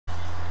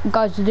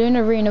guys, we're doing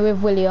arena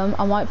with William.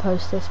 I might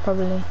post this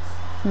probably,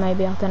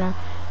 maybe, I don't know.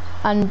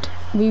 And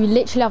we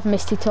literally have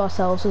Misty to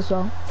ourselves as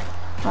well.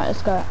 Right,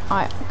 let's go.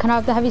 Alright, can I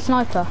have the heavy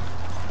sniper?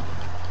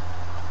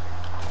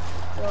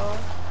 Sure.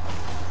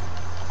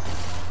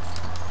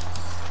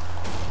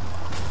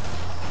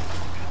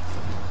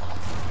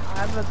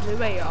 I have a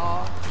blue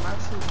AR. I'm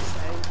actually the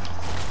same.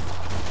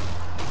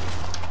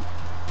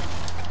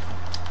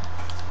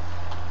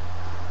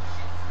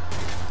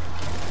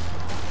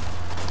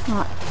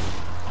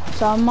 Alright,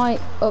 so I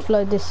might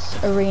upload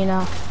this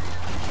arena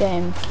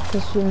game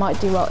because we might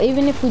do well.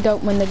 Even if we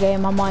don't win the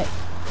game, I might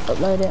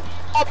upload it.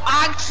 Oh,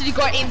 I actually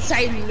got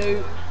insane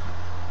loot.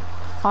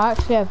 I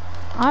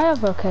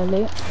have okay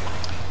loot.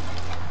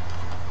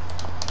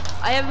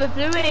 I have a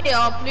blue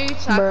AR, blue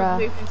tag, and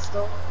blue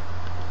pistol.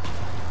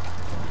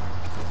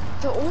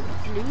 They're all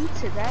blue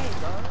today,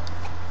 bro.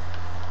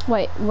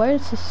 Wait, where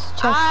is this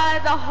chest? Ah,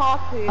 the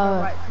harpoon.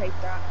 I might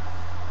take that.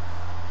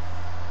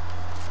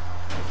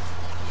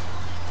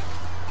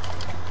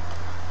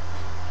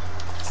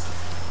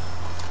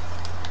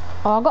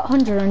 Oh, I got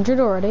 100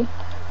 already.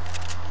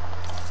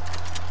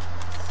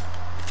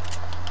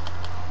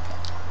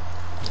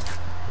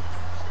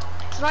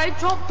 Should I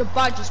drop the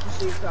badges for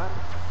Super?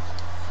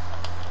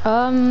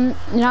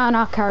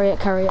 No, carry it.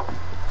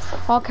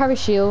 I'll carry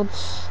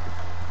shields.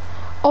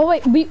 Oh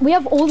wait, we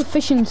have all the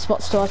fishing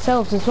spots to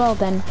ourselves as well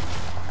then.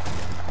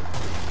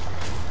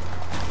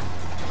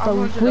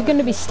 So we're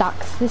gonna be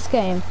stacked this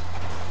game.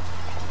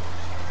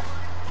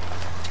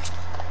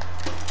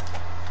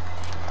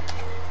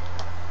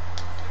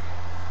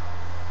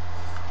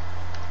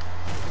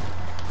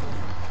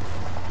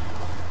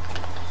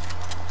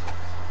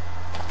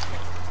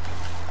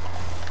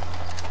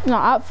 No,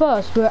 at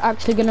first we're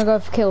actually gonna go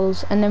for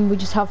kills and then we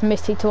just have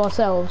Misty to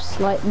ourselves,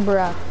 like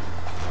bruh.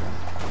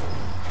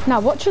 Now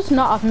watch us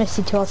not have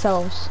Misty to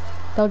ourselves.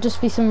 There'll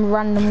just be some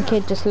random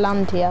kid just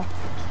land here.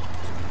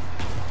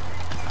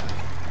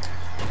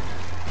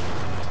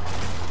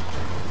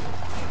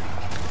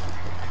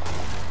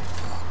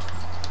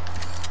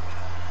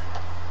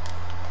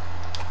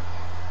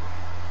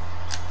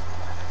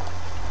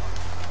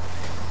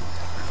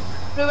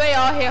 Blue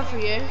AR here for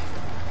you.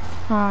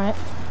 Alright.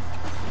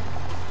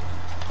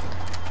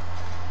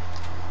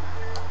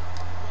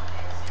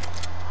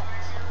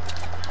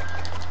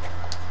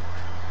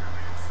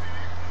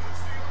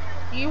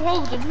 You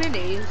hold the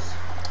minis?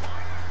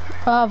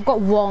 I've got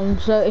one,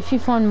 so if you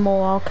find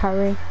more, I'll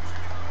carry.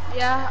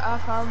 Yeah, I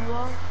found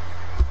one.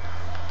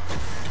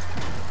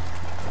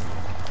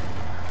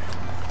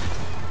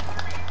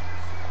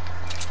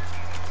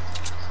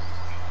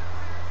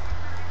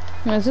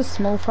 There's a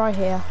small fry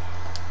here.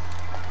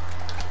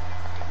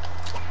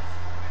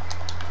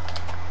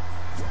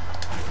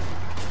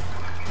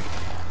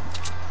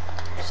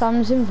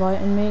 Sam's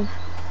inviting me.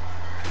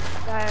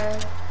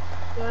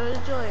 You're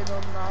join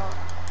or not?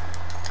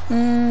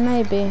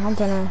 Maybe, I don't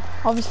know.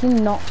 Obviously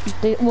not.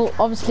 Well,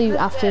 obviously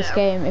after this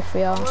game, if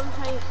we are.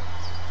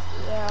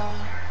 Yeah.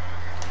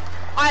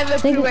 I have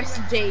a blue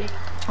SMG.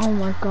 Oh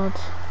my god.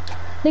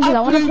 Thing is,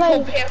 I want to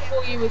play. Here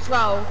for you as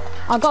well.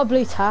 I got a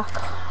blue tack.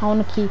 I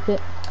want to keep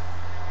it.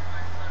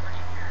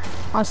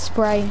 I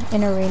spray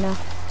in arena.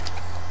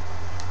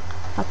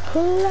 I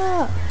pull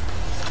up.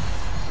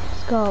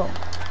 Let's go.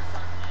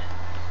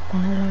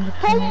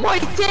 Oh my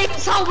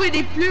days, how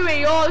many blue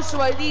ARs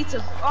do I need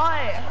to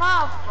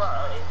have, bro?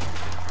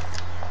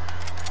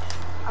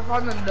 I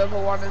found another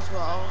one as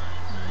well.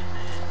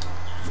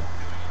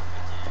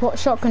 What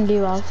shotgun do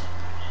you have?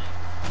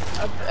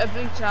 A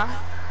blue tack.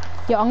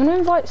 Yeah, I'm gonna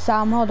invite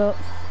Sam, hold up.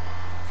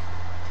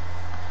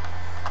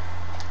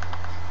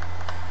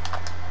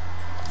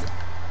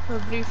 A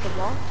blue for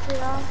what?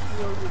 Yeah,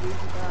 you're blue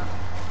for that.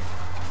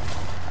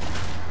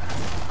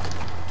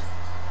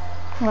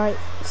 Right,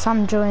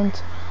 Sam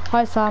joined.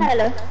 Hi Sam.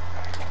 Hello.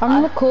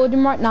 I'm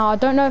recording right now. I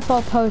don't know if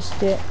I'll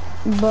post it,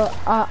 but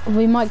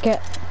we might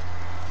get.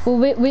 Well,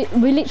 we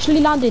literally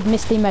landed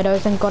Misty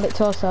Meadows and got it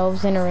to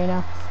ourselves in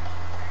arena,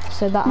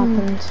 so that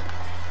happened.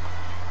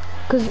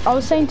 Because I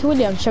was saying to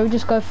William, shall we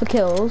just go for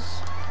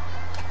kills?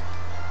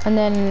 And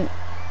then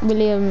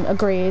William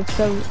agreed.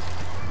 So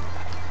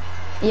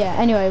yeah.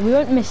 Anyway, we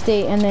went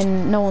Misty, and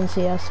then no one's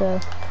here, so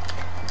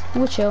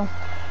we'll chill.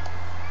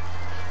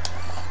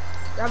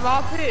 You have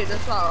harpoon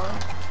as well.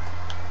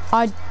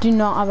 I do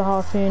not have a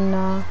harpoon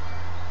now.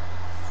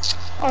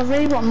 I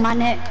really want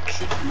Manic.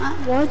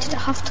 Why did it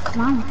have to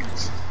come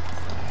out?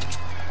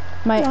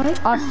 Mate,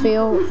 What? I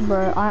feel,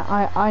 bro,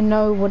 I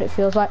know what it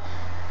feels like.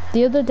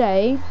 The other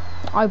day,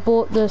 I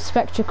bought the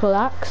spectacle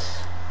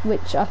axe,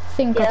 which I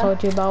think I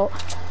told you about.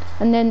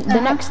 And then the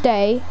next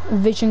day,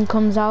 Vision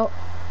comes out.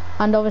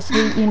 And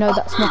obviously, you know,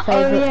 that's my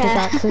favourite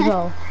pickaxe as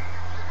well.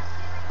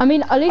 I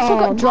mean, at least I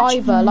got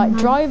Driver. Like,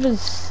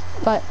 Driver's,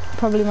 like,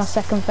 probably my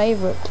second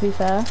favourite, to be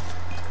fair.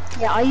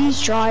 Yeah, I use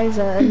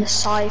Driver and the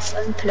Scythe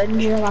and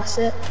Plunger, that's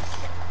it.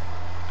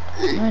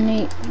 I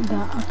need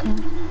that, okay.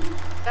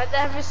 That's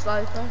every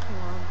slow, come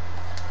on.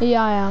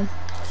 Yeah, I am.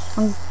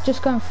 I'm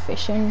just going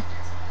fishing.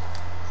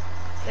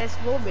 There's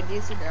more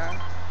minis in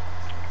there.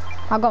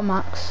 I got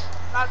Max.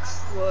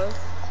 That's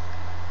worth.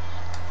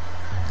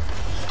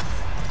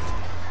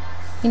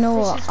 You know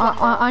what?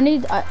 I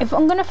need. If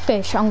I'm gonna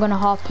fish, I'm gonna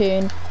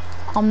harpoon.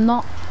 I'm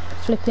not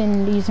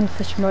flipping using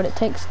fishing rod. It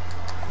takes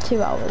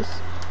 2 hours.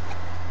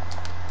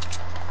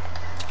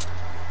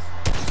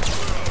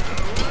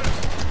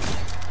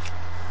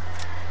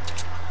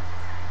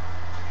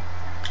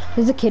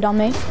 There's a kid on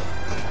me.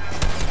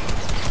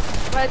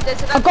 Wait,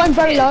 I've got him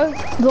very low.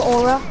 The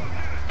aura.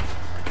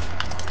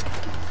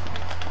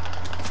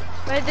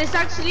 Wait, there's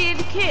actually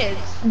any kids.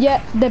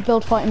 Yeah, they're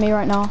build fighting me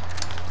right now.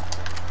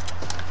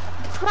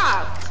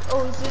 Cracked?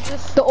 Or is it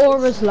just... The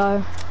aura's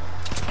low.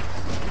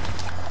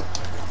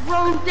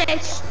 Bro, they're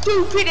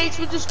stupid. They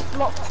would just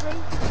block me.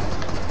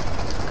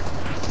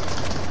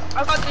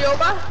 I got the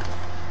aura.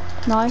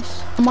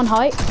 Nice. I'm on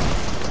height.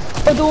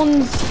 Other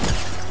one's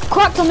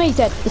cracked on me,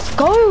 dead. Let's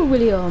go,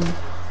 William.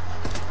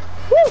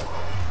 Woo!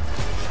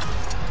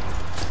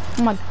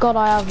 Oh my god,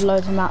 I have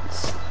loads of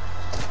mats.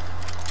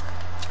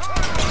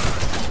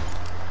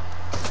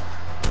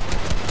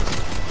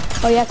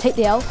 Oh yeah, take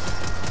the elf.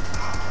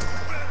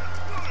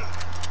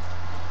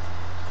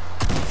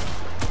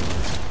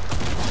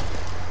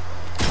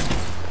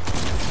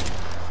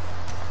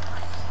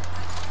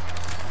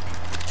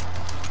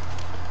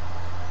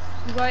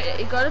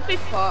 You got a big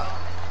pot?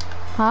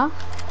 Huh?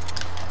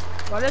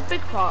 Got a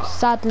big pot?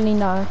 Sadly,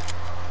 no.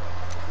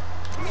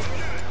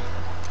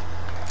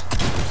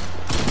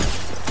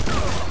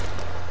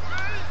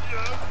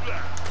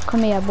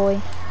 Come here,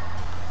 boy.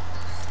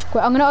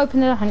 Wait, I'm gonna open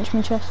the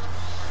henchman chest.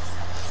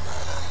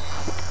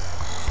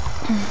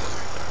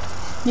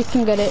 You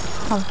can get it.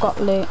 I've got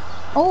loot.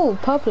 Oh,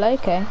 purple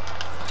AK.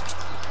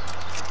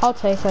 I'll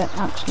take it,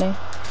 actually.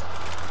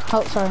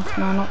 Oh, sorry.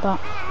 No, not that.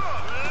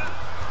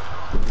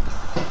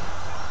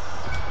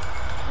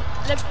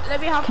 Let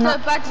me have the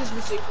badges,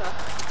 Bazooka.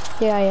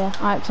 Yeah.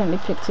 I accidentally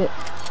picked it.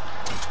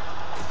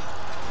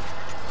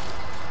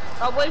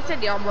 I'll wait in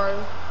the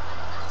ammo.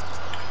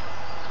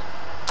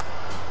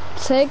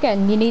 Say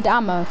again, you need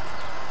ammo.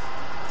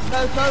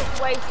 No,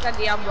 don't waste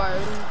any ammo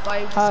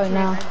by just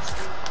no.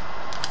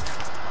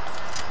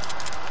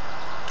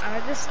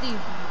 I just need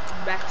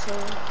metal.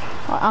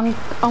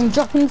 I'm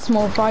dropping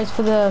small fries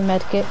for the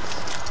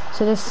medkits.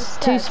 So there's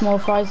 2 small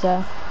fries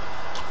there.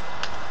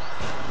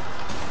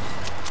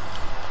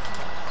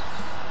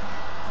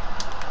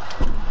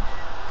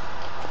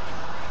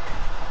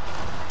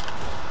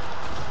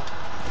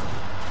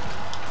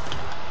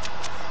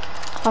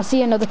 I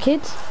see another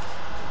kid.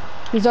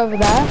 He's over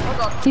there.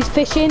 He's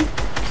fishing.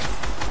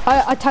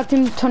 I tagged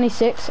him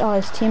 26. Oh,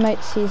 his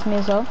teammate sees me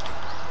as well.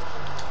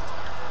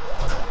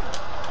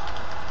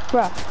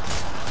 Bruh.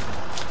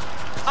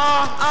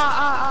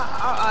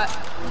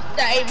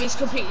 That aim is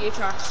completely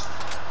trash.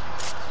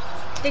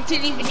 They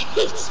didn't even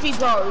hit me,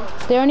 bro.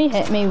 They only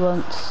hit me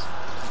once.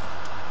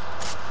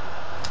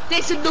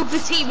 There's another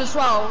team as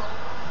well.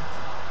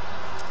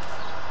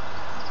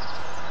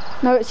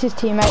 No, it's his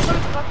teammate.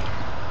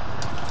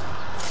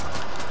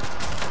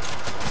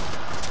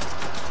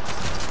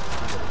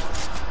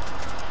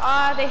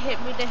 They hit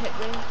me. Do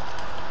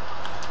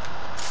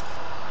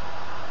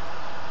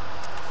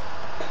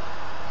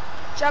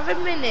you have a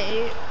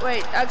minute?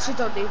 Wait, actually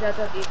don't need that,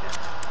 I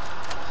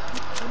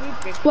need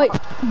big Wait.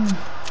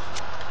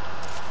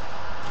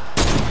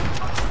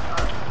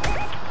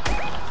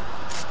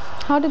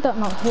 How did that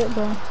not hit,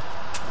 bro?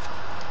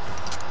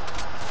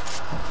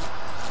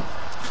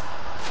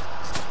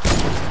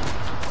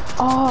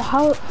 Oh,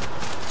 how?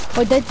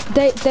 Oh,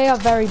 they are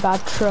very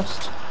bad.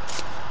 Trust.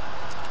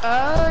 Do you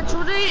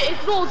want to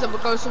ignore them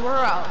and go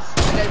somewhere else?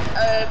 And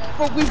then,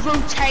 probably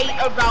rotate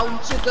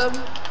around to them.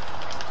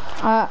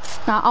 Nah,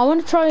 I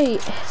want to try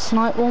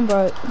snipe one,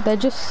 bro. They're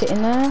just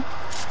sitting there.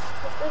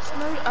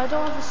 I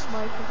don't have a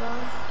sniper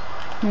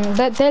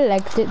though. They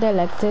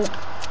legged it.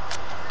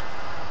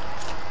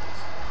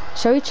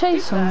 Shall we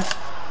chase them?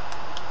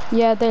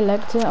 Yeah, they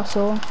legged it, I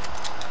saw.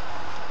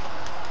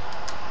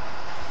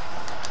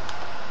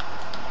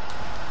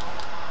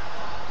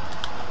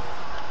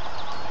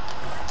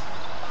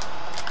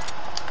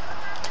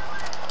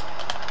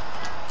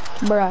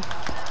 Bruh.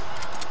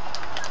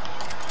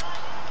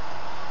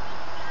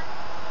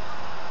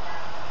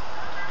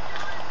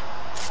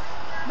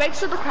 Make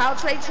sure the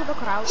crouch. I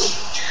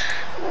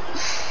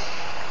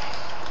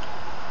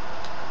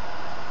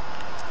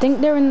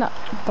think they're in that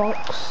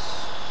box.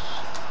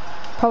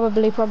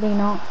 Probably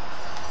not.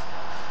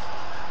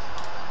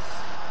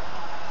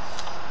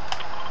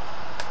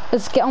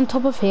 Let's get on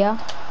top of here.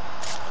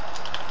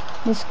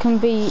 This can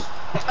be...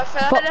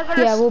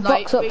 yeah, we'll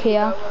box up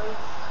here.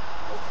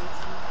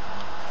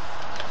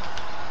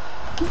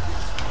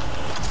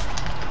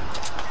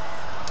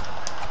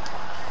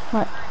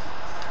 Right.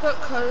 Got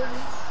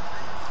cones.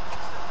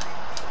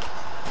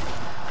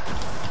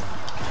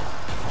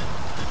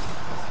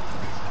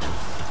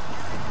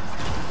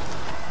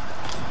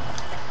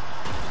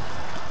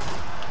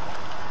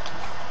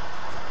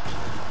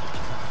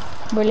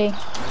 Really?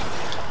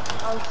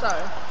 Oh,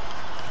 sorry.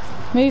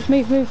 Move.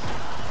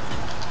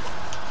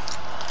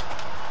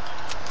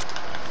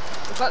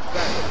 I got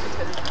that.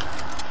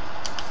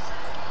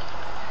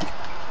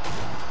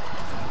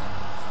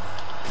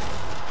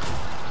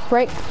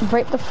 break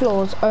the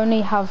floors.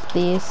 Only have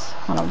these.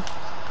 Hold on.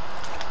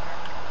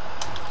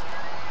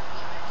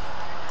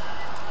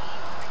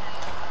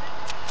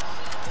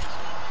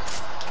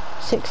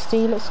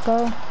 $60. Let's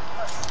go.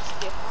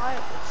 65,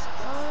 let's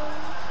go.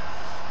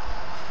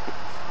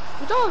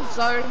 We don't have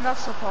zone,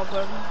 that's the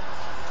problem.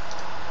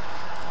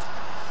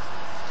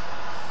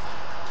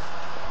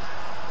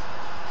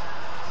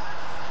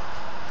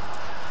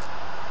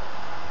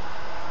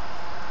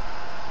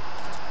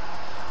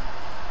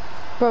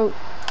 Bro,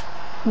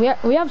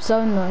 we have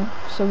zone though,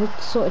 so we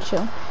sort of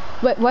chill.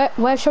 Wait,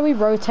 where shall we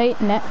rotate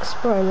next,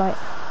 bro? Like,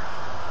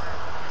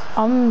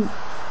 I'm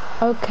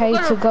okay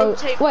to go.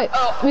 Rotate, wait,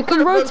 we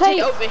can rotate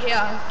over here.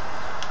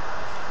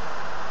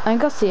 I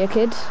think I see a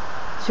kid.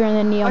 He's wearing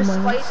the neon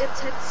ones.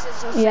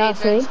 Yeah, I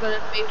see. It's gonna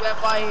be where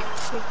my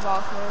pink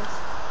marker is.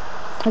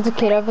 There's a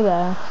kid over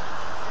there.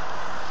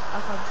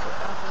 I can't see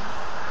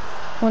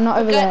that. Well, not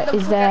over there.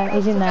 He's there.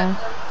 He's in there.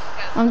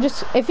 I'm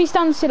just. If he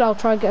stands still, I'll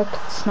try to get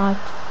a snipe.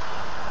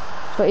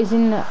 But he's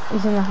in the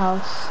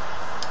house.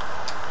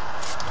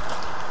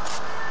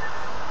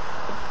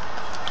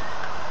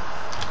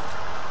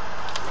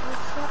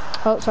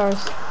 Oh, sorry.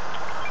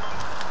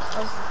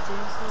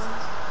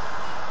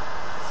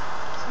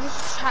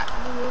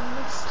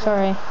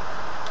 Sorry.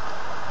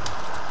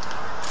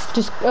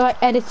 Just like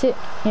edit it.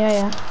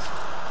 Yeah.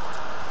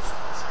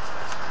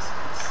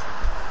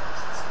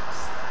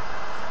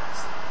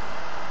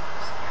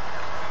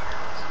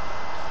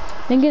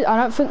 Thing is, I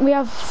don't think we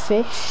have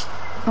fish.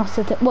 That's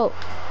the thing. Well,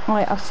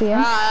 alright, I see him.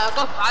 I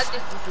got 5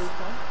 distances.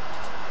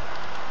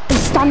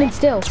 He's standing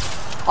still.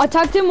 I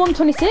tagged him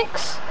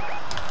 126.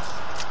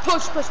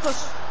 Push.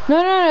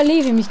 No,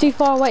 leave him. He's too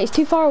far away. He's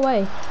too far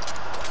away.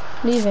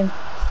 Leave him.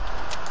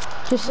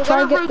 Just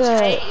try to get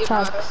the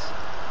tags.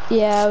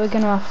 Yeah, we're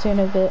gonna have to in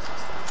a bit.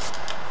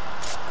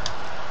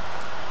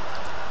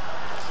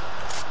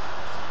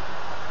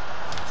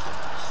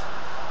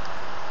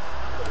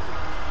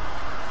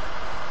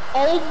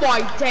 Oh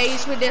my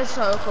days with this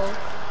circle.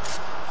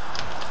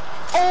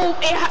 Oh,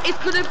 it's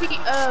gonna be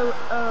a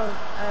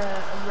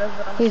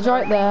river. He's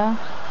right there.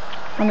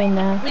 I mean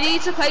there. We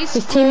need to place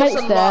his teammates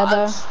a there lot.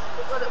 though.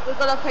 We're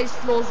gonna place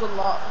floors a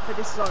lot for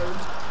this zone.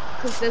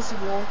 Because there's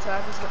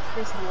water,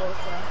 this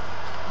water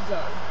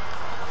zone.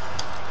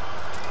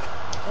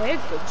 I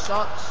hit good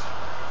shots.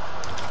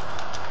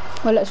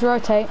 Well, let's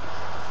rotate.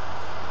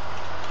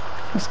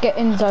 Let's get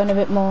in zone a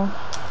bit more.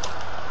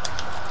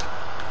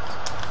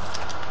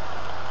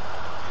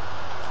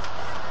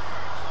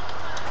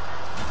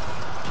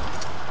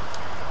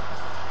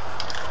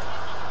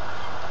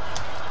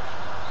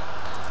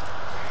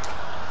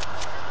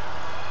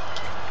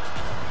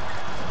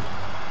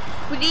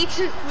 We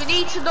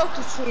need to knock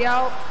the tree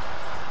out.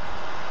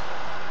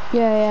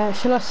 Yeah.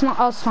 Shall I snipe?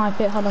 I'll snipe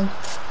it. Hold on.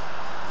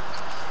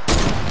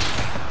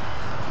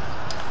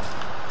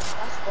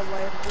 That's the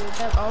way to do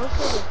that. I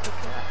also would pick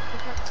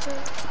it.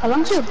 How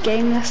long's your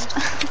game left?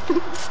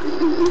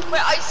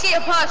 Wait, I see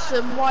a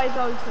person wide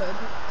open.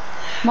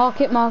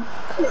 Mark it, Mark.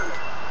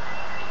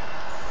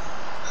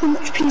 How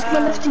much people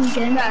are left in the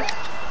game?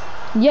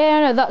 Yeah,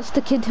 no, that's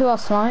the kid who I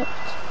sniped.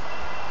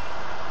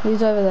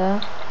 He's over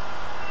there.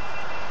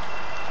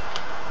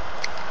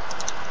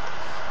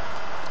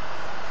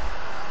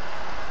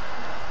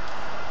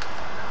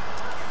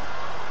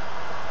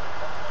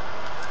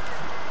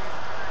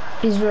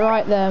 He's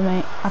right there,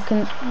 mate. I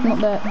can not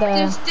there.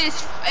 There's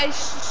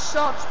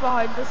shots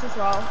behind us as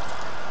well.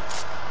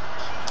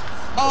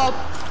 Oh,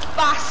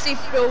 massive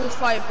build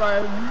fight,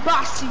 bro.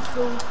 Massive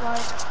build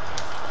fight.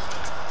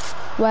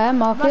 Where?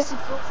 Mark it.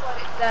 Massive build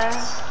fight there.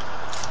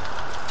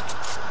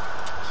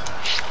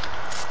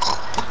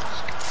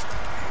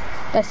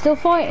 They're still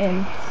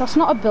fighting. That's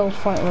not a build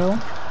fight, Will.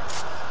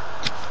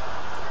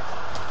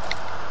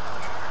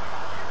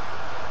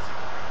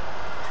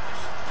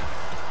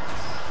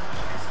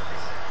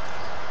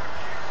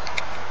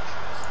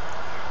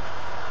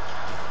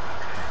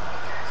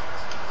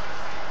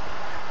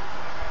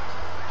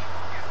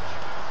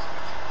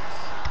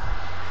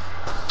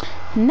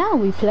 Now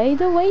we play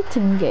the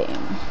waiting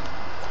game.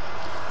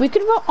 We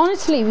could,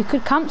 honestly, we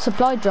could camp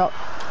supply drop.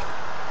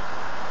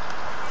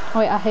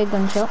 Wait, I hear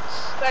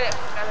gunshots. Get it.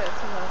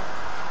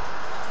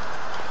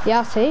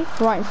 Yeah, I see.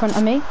 Right in front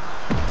of me.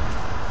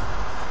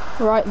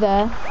 Right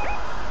there.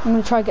 I'm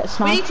gonna try to get a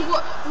snipe.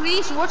 We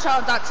need to watch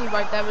out that team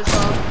right there as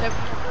well.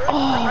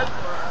 Oh.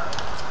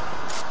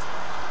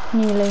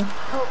 Nearly.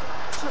 Oh,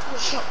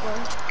 shot, bro.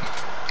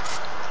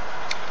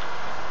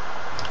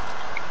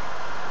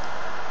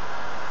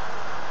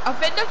 I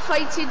think they're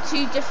fighting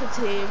 2 different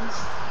teams.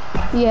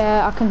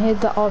 Yeah, I can hear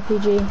the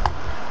RPG.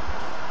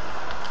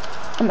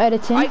 I'm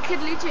editing. I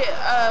could legit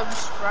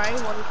spray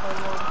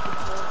 1.1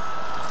 people.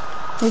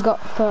 We got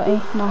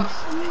 30. Nice.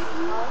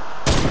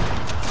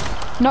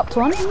 Knocked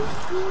one.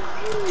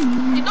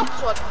 You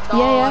knocked one. Nice.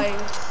 Yeah.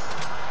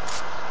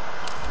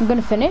 I'm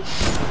gonna finish.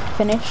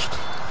 Finished.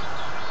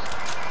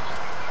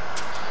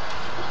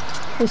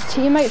 His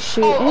teammate's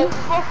shooting. Oh,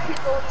 fuck you,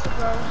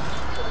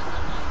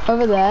 bro.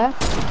 Over there.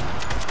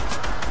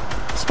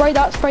 Spray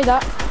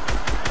that.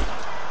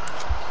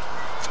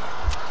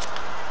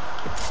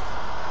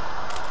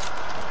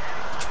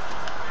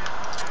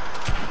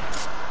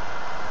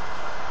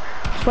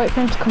 Just wait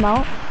for him to come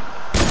out.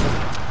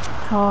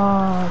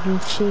 Oh, you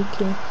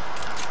cheeky.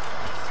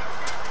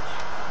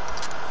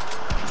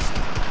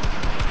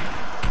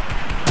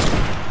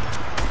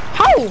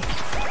 How?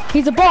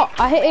 He's a bot.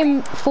 I hit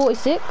him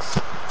 46.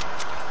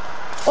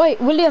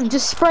 Wait, William,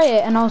 just spray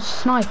it and I'll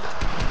snipe.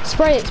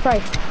 Spray it,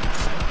 spray.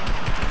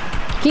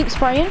 Keep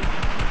spraying.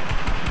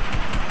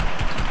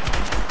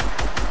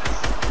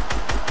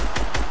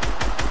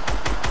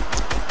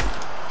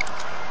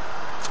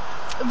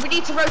 We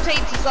need to rotate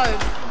the zone.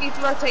 We need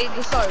to rotate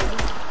the zone.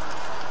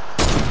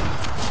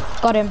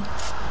 Got him.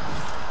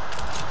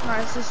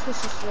 Nice, this is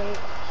sweet.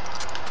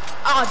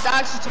 Ah,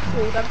 that's just a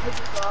cool. That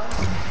pretty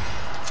fast.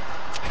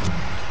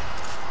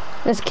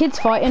 There's kids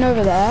fighting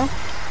over there.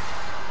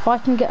 If I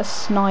can get a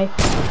snipe.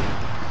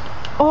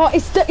 Oh,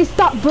 it's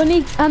that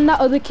bunny and that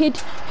other kid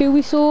who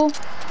we saw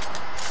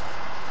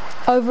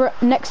over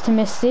next to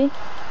Misty.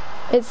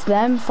 It's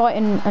them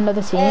fighting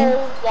another team.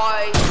 Oh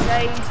my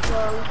days,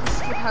 bro.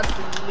 This kid had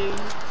the loot.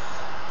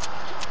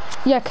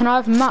 Yeah, can I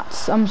have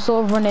mats? I'm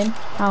sort of running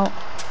out.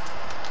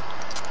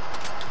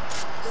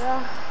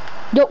 Yeah.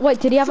 Yo, wait,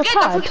 did he have a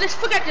pad? Let's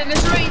forget it.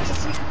 Let's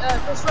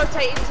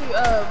rotate into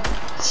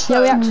Yeah,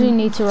 we actually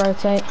need to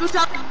rotate. Go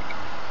down.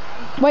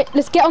 Wait,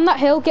 let's get on that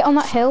hill. Get on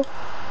that hill.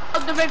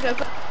 On the river.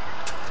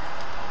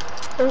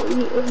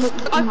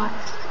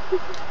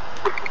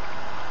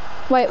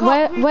 Wait,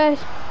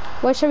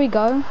 where shall we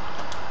go?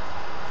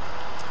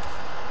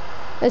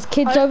 There's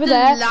kids over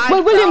there.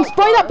 Wait, William,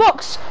 spray that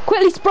box!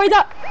 Quickly spray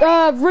that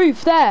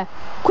roof there.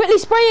 Quickly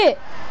spray it.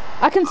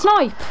 I can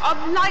snipe.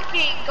 I'm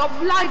lagging.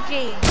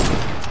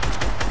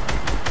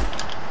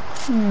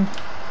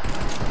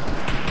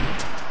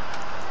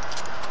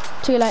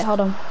 Too late, hold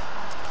on.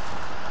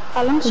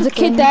 How long There's a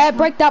kid there.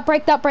 Break that,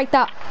 break that, break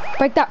that.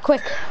 Break that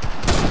quick.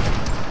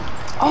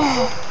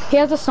 Oh, he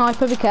has a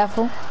sniper, be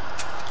careful.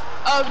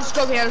 Oh, let's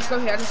go here, let's go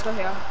here, let's go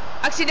here.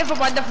 Actually, never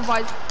mind, never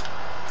mind.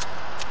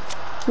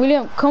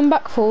 William, come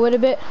back forward a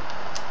bit.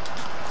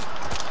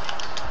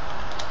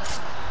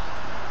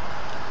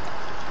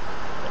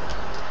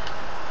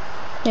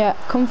 Yeah,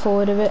 come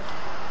forward a bit.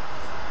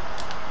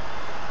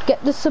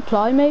 Get the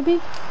supply,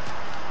 maybe?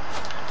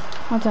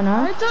 I don't know.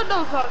 I don't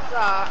know about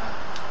that.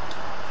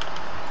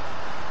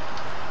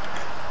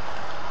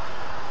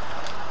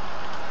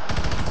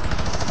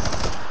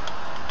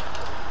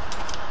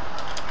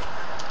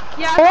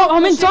 Yeah, oh,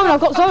 I'm in zone, I've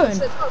got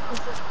zone.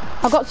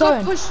 I've got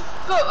zone.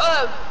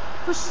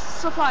 Push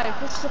supply,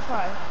 push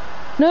supply.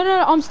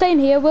 No, I'm staying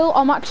here, Will.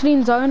 I'm actually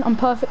in zone. I'm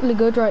perfectly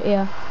good right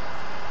here.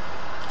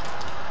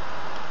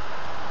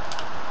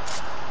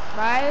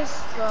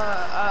 Nice,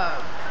 but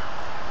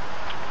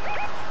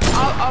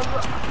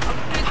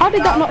how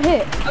did that not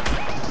hit?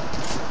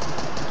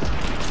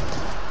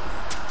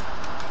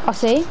 I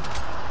see.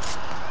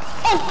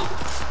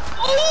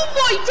 Oh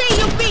my day,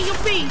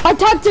 you're me. I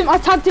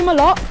tagged him a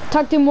lot.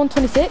 Tagged him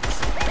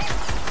 126.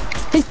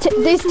 His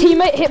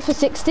teammate hit for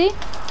 60.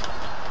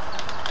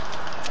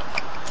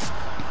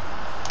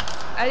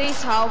 I need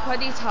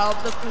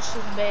help, they're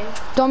pushing me.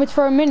 Do you want me to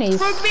throw minis?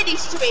 Throw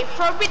minis to me,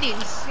 throw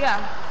minis, yeah.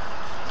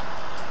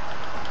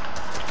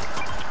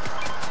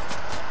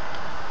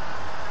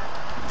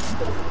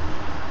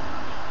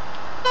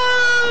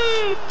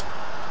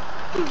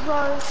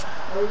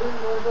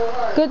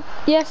 Good,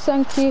 yes,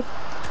 thank you.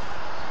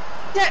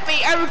 Protect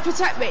me, Aaron,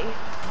 protect me.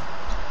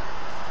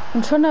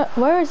 I'm trying to,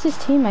 where is his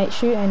teammate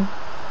shooting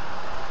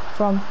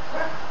from?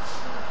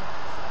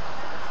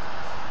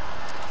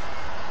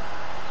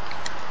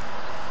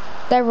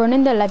 They're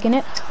running, they're legging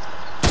it.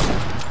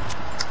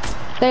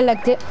 They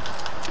legged it.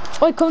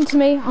 Oi, come to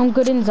me, I'm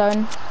good in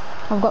zone.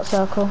 I've got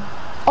circle.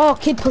 Oh,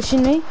 kid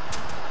pushing me.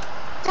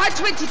 Tag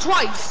 20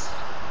 twice.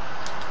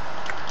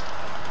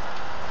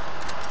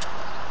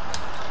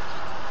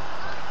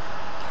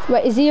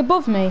 Wait, is he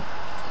above me?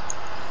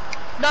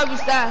 No,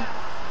 he's there.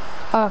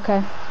 Oh,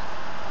 okay.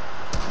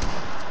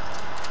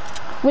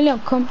 William,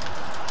 come.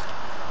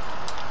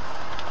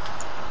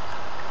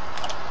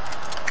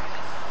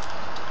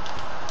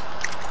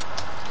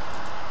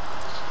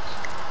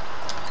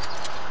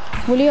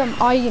 William,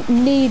 I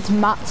need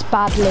mats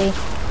badly.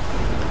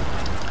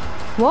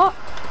 What?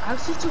 I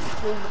actually took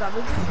full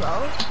damage as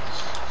well.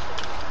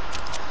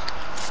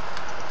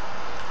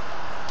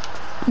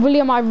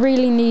 William, I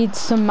really need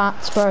some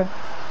mats, bro.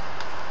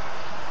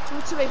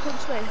 Come to me.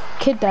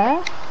 Kid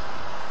there.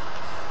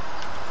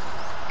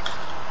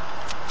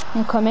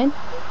 I'm coming.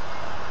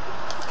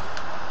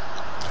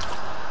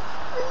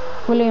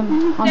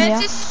 William, I'm here.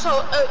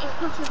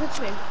 Come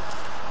to me.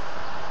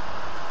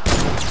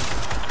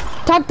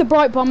 Tag the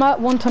bright bomber,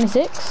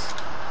 126.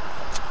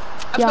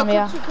 Yeah, I'm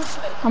here.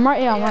 I'm right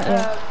here, I'm right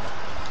here.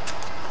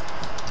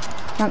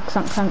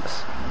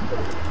 Thanks.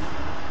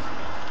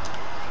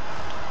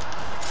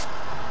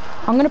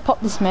 I'm gonna pop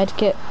this med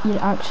kit,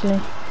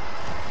 actually.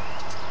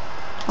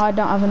 I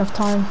don't have enough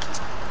time.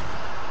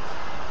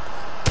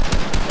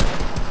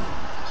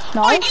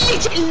 No. I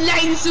literally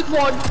lasered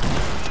one.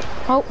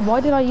 Oh, why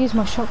did I use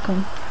my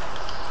shotgun?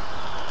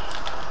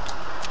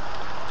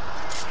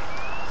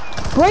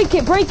 Break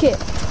it!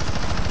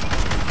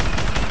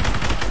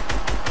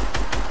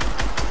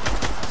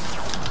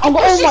 Oh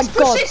my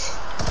god! This.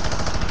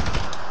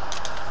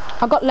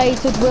 I got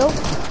lasered, Will.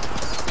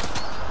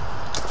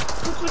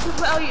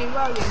 Where are you? Where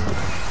are you?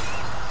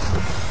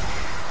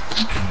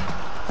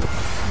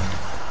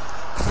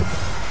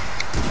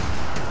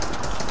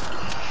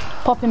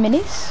 Popping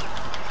minis.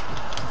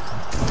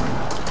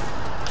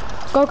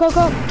 Go, go,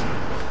 go.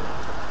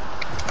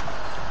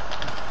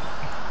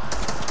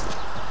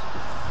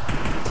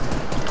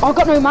 I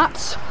got no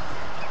mats.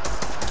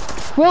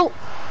 Will,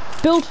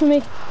 build for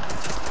me.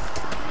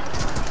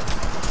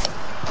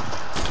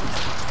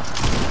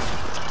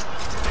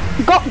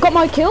 Got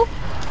my kill.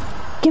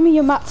 Give me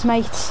your mats,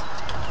 mate.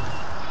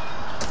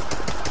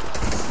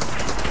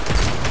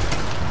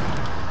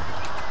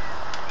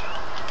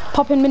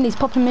 Popping minis,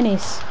 popping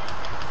minis.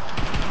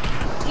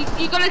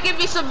 You gotta give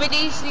me some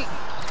minis.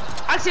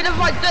 Actually, never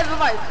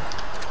mind.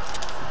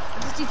 I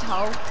just need to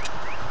hold.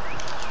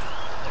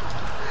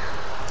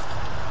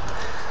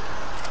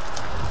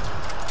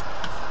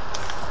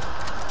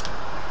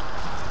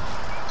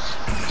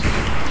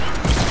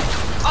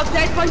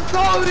 Update my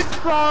phone,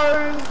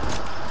 bro.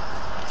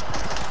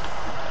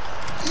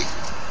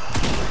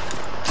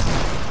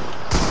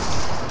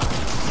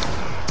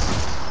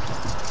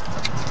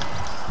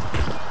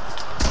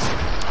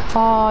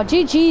 Oh,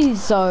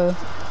 GG's though.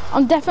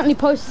 I'm definitely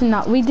posting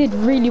that. We did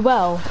really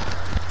well.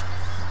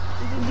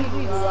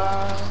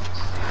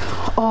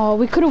 Oh,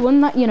 we could have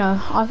won that, you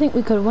know. I think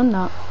we could have won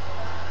that.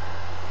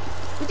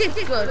 We did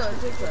good.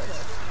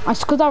 It's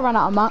because I ran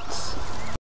out of mats.